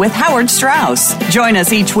healing with Howard Strauss. Join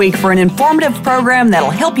us each week for an informative program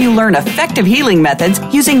that'll help you learn effective healing methods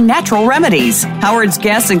using natural remedies. Howard's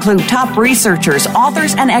guests include top researchers,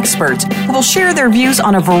 authors, and experts who will share their views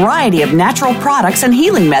on a variety of natural products and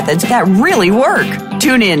healing methods that really work.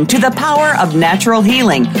 Tune in to The Power of Natural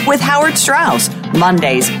Healing with Howard Strauss,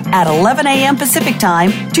 Mondays at 11 a.m. Pacific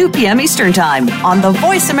Time, 2 p.m. Eastern Time on the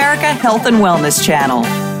Voice America Health and Wellness Channel.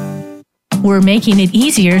 We're making it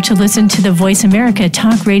easier to listen to the Voice America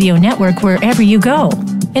Talk Radio Network wherever you go.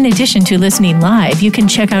 In addition to listening live, you can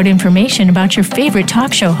check out information about your favorite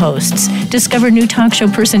talk show hosts, discover new talk show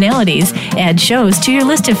personalities, add shows to your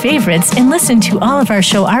list of favorites, and listen to all of our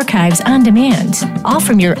show archives on demand, all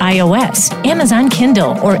from your iOS, Amazon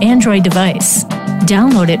Kindle, or Android device.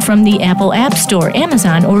 Download it from the Apple App Store,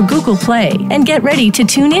 Amazon, or Google Play, and get ready to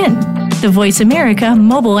tune in. The Voice America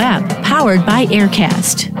mobile app, powered by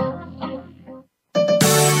Aircast.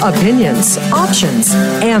 Opinions, options,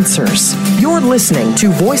 answers. You're listening to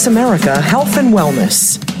Voice America Health and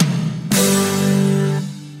Wellness.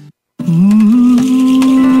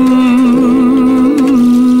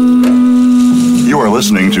 You are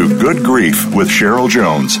listening to Good Grief with Cheryl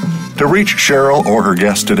Jones. To reach Cheryl or her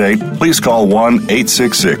guest today, please call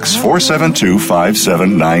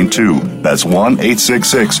 1-866-472-5792. That's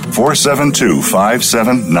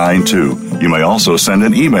 1-866-472-5792. You may also send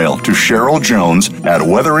an email to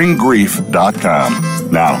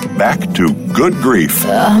CherylJones@weatheringgrief.com. Now, back to Good Grief.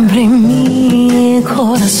 Abre mi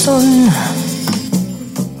corazón.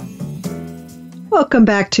 Welcome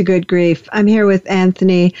back to Good Grief. I'm here with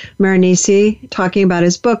Anthony Maranise talking about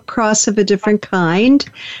his book, Cross of a Different Kind.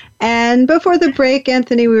 And before the break,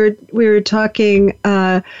 Anthony, we were talking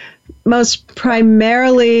most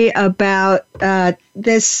primarily about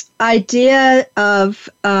this idea of,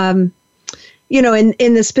 in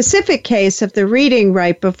the specific case of the reading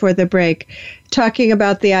right before the break, talking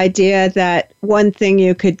about the idea that one thing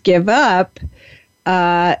you could give up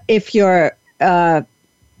if you're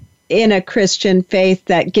in a Christian faith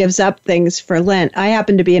that gives up things for Lent. I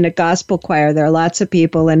happen to be in a gospel choir. There are lots of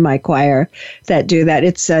people in my choir that do that.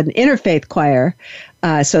 It's an interfaith choir.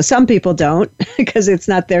 So some people don't because it's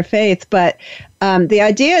not their faith. But the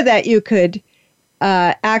idea that you could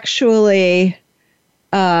actually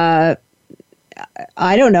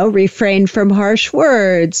I don't know, refrain from harsh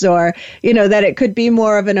words, or, that it could be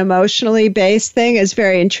more of an emotionally based thing is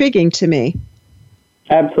very intriguing to me.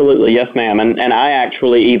 Absolutely, yes, ma'am. And I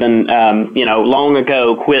actually even, long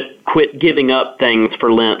ago quit giving up things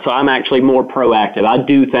for Lent. So I'm actually more proactive. I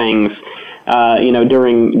do things,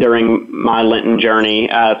 during my Lenten journey.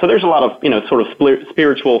 So there's a lot of, sort of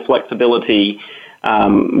spiritual flexibility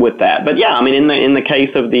with that. But yeah, I mean, in the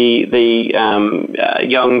case of the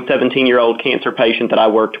young 17-year-old cancer patient that I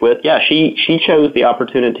worked with, yeah, she chose the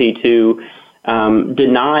opportunity to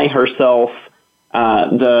deny herself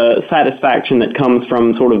the satisfaction that comes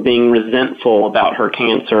from sort of being resentful about her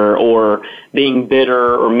cancer or being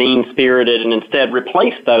bitter or mean-spirited, and instead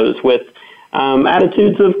replace those with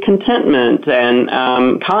attitudes of contentment and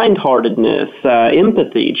kind-heartedness,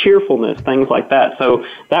 empathy, cheerfulness, things like that. So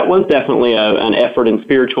that was definitely an effort in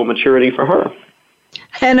spiritual maturity for her.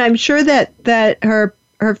 And I'm sure that her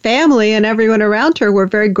family and everyone around her were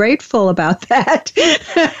very grateful about that.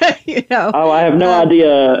 Oh, I have no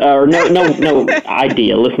idea, or no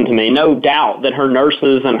idea. Listen to me. No doubt that her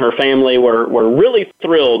nurses and her family were really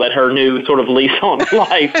thrilled at her new sort of lease on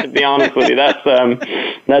life. To be honest with you, that's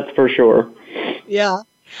for sure. Yeah.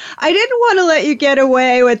 I didn't want to let you get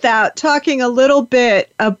away without talking a little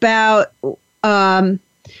bit about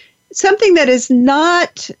something that is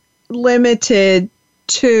not limited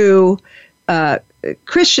to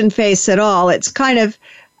Christian faith at all. It's kind of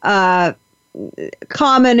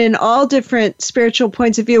common in all different spiritual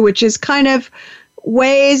points of view, which is kind of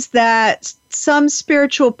ways that some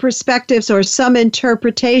spiritual perspectives or some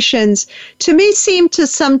interpretations, to me, seem to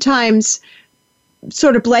sometimes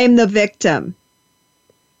sort of blame the victim.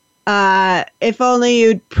 If only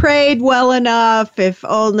you'd prayed well enough, if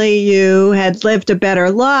only you had lived a better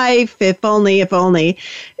life, if only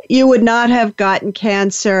you would not have gotten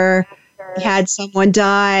cancer, had someone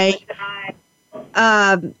die.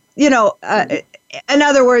 In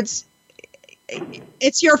other words,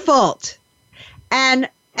 it's your fault. And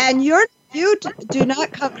you do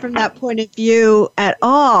not come from that point of view at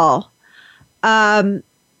all.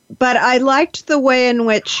 But I liked the way in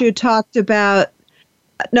which you talked about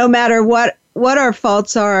no matter what our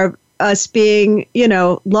faults are, us being,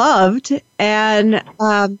 loved, and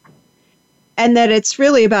that it's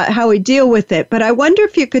really about how we deal with it. But I wonder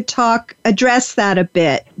if you could address that a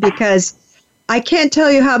bit, because I can't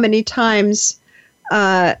tell you how many times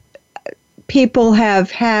people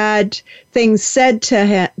have had things said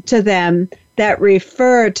to them that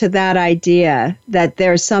refer to that idea that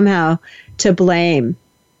they're somehow to blame.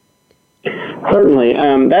 Certainly,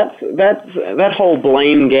 that whole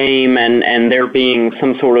blame game and there being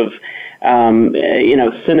some sort of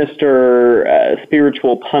sinister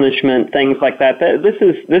spiritual punishment, things like that. This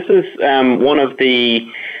is one of the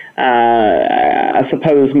I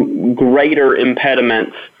suppose greater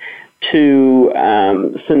impediments to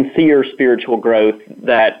sincere spiritual growth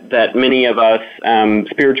that many of us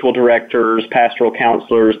spiritual directors, pastoral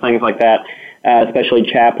counselors, things like that, especially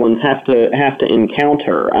chaplains, have to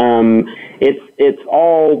encounter. It's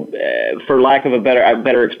all, for lack of a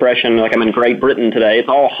better expression, like I'm in Great Britain today, it's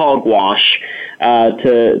all hogwash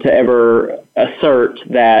to ever assert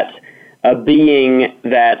that a being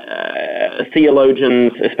that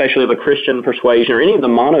theologians, especially of a Christian persuasion, or any of the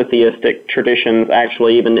monotheistic traditions,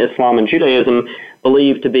 actually even Islam and Judaism,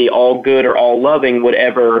 believe to be all good or all loving, would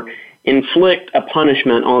ever inflict a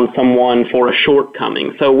punishment on someone for a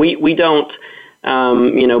shortcoming. So we don't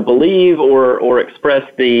believe or express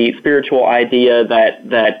the spiritual idea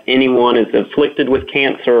that anyone is afflicted with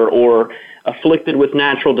cancer or afflicted with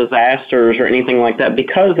natural disasters or anything like that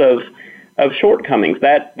because of shortcomings.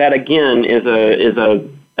 That again is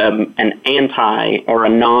an anti or a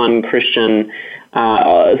non-Christian,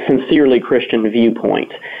 sincerely Christian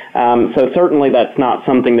viewpoint. So certainly that's not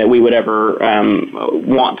something that we would ever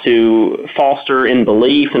want to foster in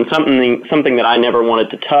belief, and something that I never wanted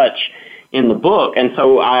to touch in the book. And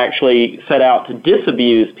so I actually set out to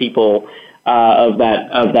disabuse people of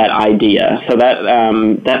that idea. So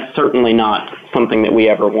that's certainly not something that we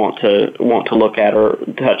ever want to look at or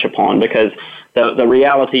touch upon, because the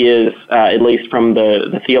reality is, at least from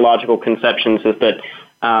the theological conceptions, is that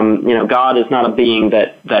God is not a being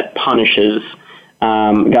that punishes.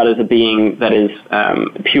 God is a being that is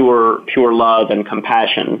pure love and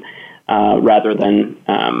compassion, rather than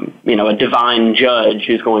a divine judge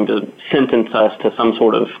who's going to sentence us to some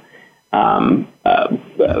sort of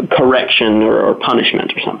correction or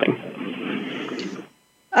punishment or something.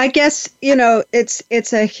 I guess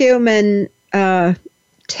it's a human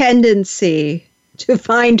tendency to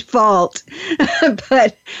find fault,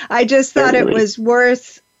 but I just thought Certainly. It was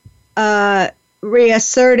worth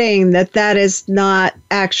reasserting that is not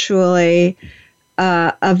actually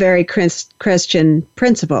a very Christian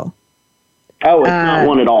principle. Oh, it's not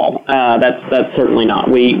one at all. That's certainly not.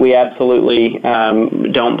 We absolutely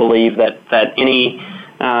don't believe that any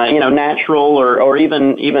natural or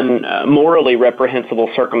even morally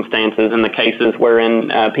reprehensible circumstances in the cases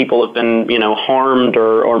wherein people have been harmed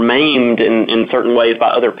or maimed in certain ways by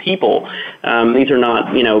other people. These are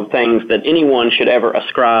not things that anyone should ever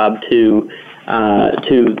ascribe to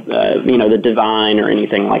the divine or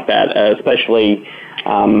anything like that, especially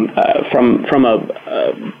from a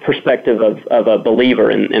perspective of a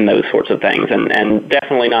believer in those sorts of things, and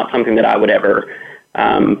definitely not something that I would ever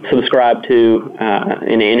subscribe to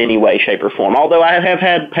in any way, shape, or form. Although I have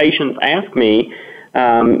had patients ask me,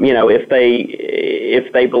 if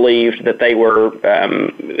they believed that they were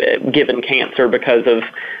given cancer because of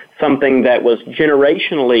something that was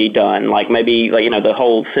generationally done, like maybe the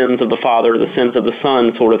whole sins of the father, the sins of the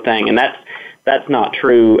son sort of thing, and that's not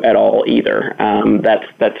true at all either.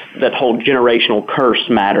 That whole generational curse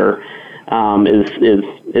matter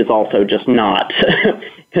is also just not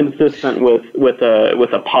consistent with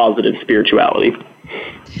a positive spirituality.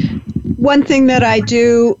 One thing that I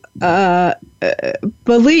do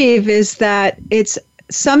believe is that it's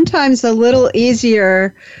sometimes a little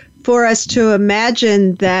easier for us to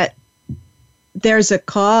imagine that there's a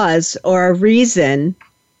cause or a reason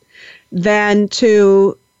than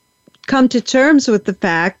to come to terms with the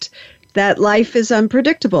fact that life is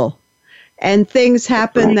unpredictable and things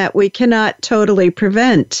happen that we cannot totally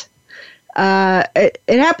prevent. It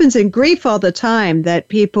happens in grief all the time that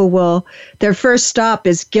people their first stop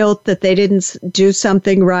is guilt that they didn't do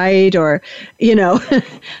something right, or,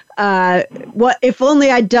 what if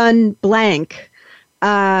only I'd done blank.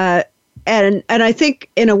 And I think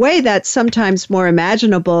in a way that's sometimes more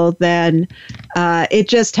imaginable than it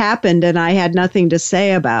just happened and I had nothing to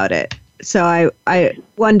say about it. So I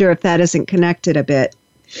wonder if that isn't connected a bit.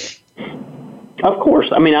 Of course.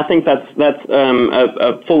 I mean, I think that's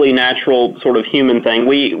a fully natural sort of human thing.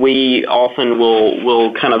 We often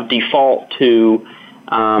will kind of default to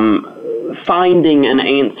finding an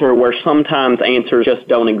answer where sometimes answers just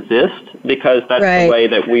don't exist, because that's the way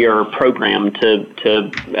that we are programmed to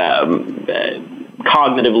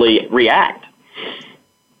cognitively react.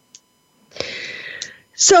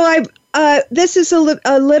 So this is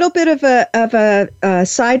a little bit of a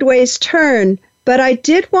sideways turn, but I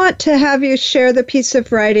did want to have you share the piece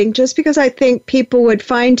of writing just because I think people would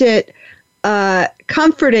find it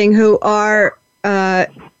comforting who are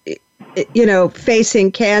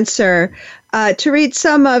facing cancer, to read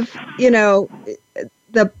some of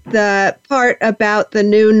the part about the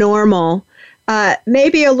new normal,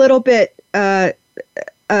 maybe a little bit,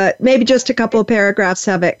 maybe just a couple of paragraphs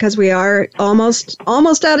of it, because we are almost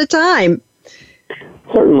out of time.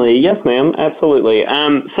 Certainly, yes, ma'am, absolutely.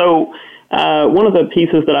 So one of the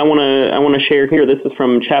pieces that I want to share here, this is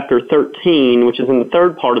from chapter 13, which is in the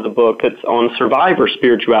third part of the book. It's on survivor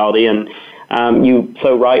spirituality, and you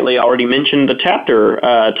so rightly already mentioned the chapter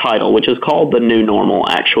title, which is called The New Normal,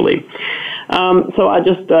 actually. So I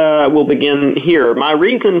just will begin here. My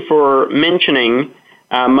reason for mentioning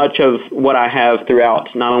much of what I have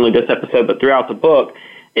throughout not only this episode, but throughout the book,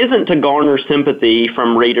 isn't to garner sympathy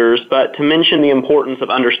from readers, but to mention the importance of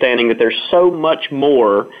understanding that there's so much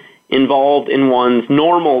more involved in one's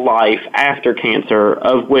normal life after cancer,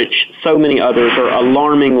 of which so many others are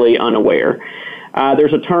alarmingly unaware.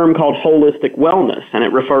 There's a term called holistic wellness, and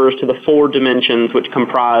it refers to the 4 dimensions which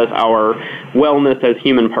comprise our wellness as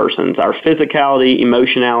human persons: our physicality,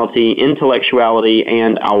 emotionality, intellectuality,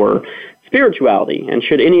 and our spirituality. And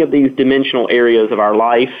should any of these dimensional areas of our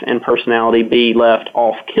life and personality be left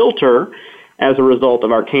off kilter as a result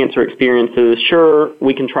of our cancer experiences, sure,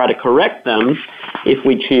 we can try to correct them if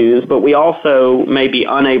we choose, but we also may be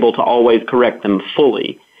unable to always correct them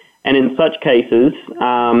fully. And in such cases,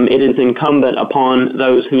 it is incumbent upon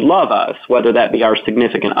those who love us, whether that be our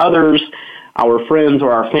significant others, our friends,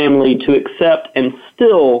 or our family, to accept and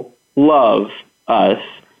still love us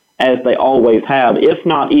as they always have, if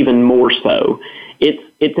not even more so.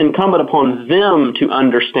 It's incumbent upon them to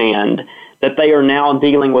understand that they are now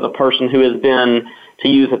dealing with a person who has been, to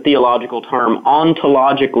use a theological term,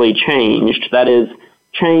 ontologically changed, that is,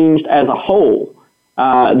 changed as a whole.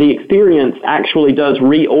 The experience actually does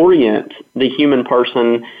reorient the human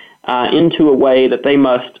person into a way that they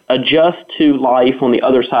must adjust to life on the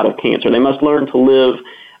other side of cancer. They must learn to live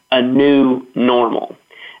a new normal.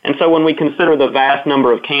 And so when we consider the vast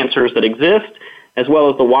number of cancers that exist, as well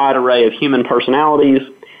as the wide array of human personalities,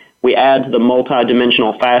 we add to the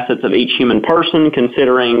multidimensional facets of each human person,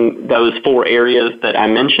 considering those 4 areas that I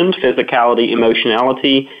mentioned: physicality,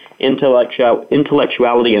 emotionality,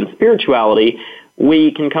 intellectuality, and spirituality,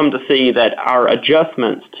 we can come to see that our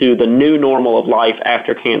adjustments to the new normal of life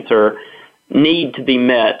after cancer need to be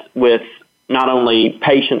met with not only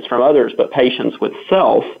patience from others, but patience with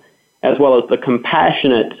self, as well as the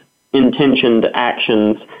compassionate, intentioned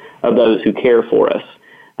actions of those who care for us,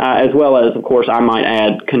 as well as, of course, I might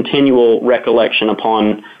add, continual recollection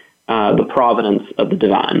upon the providence of the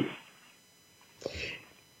divine.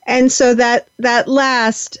 And so that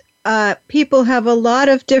last, people have a lot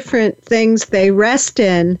of different things they rest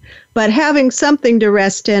in, but having something to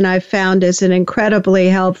rest in, I've found, is an incredibly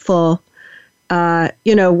helpful,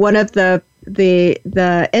 one of the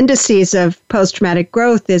indices of post-traumatic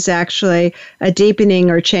growth is actually a deepening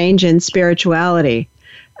or change in spirituality,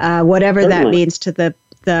 whatever that means to the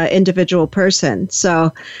individual person.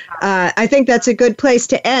 So I think that's a good place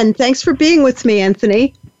to end. Thanks for being with me,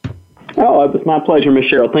 Anthony. Oh, it was my pleasure, Ms.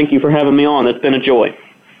 Cheryl. Thank you for having me on. It's been a joy.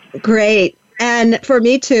 Great. And for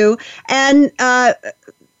me too. And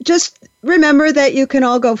just remember that you can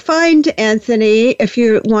all go find Anthony if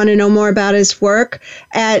you want to know more about his work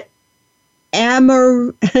at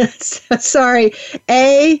I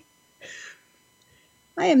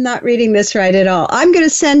am not reading this right at all. I'm going to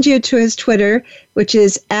send you to his Twitter, which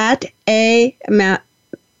is at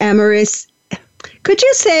Maranise. Could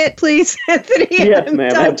you say it, please, Anthony? Yes,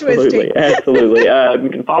 ma'am. Absolutely. Absolutely. You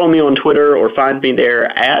can follow me on Twitter or find me there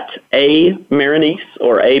at Maranise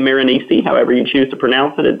or Maranise, however you choose to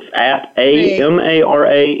pronounce it. It's at Maranise.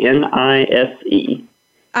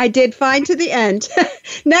 I did fine to the end.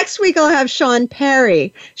 Next week, I'll have Sean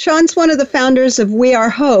Perry. Sean's one of the founders of We Are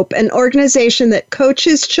Hope, an organization that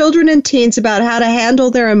coaches children and teens about how to handle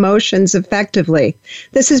their emotions effectively.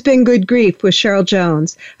 This has been Good Grief with Cheryl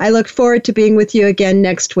Jones. I look forward to being with you again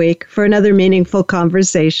next week for another meaningful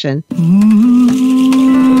conversation.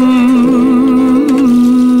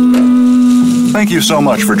 Thank you so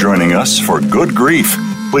much for joining us for Good Grief.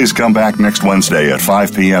 Please come back next Wednesday at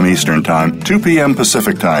 5 p.m. Eastern Time, 2 p.m.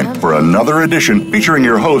 Pacific Time for another edition featuring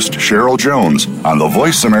your host, Cheryl Jones, on the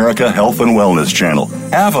Voice America Health and Wellness Channel.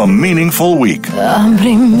 Have a meaningful week.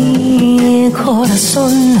 Abre mi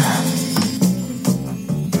corazón.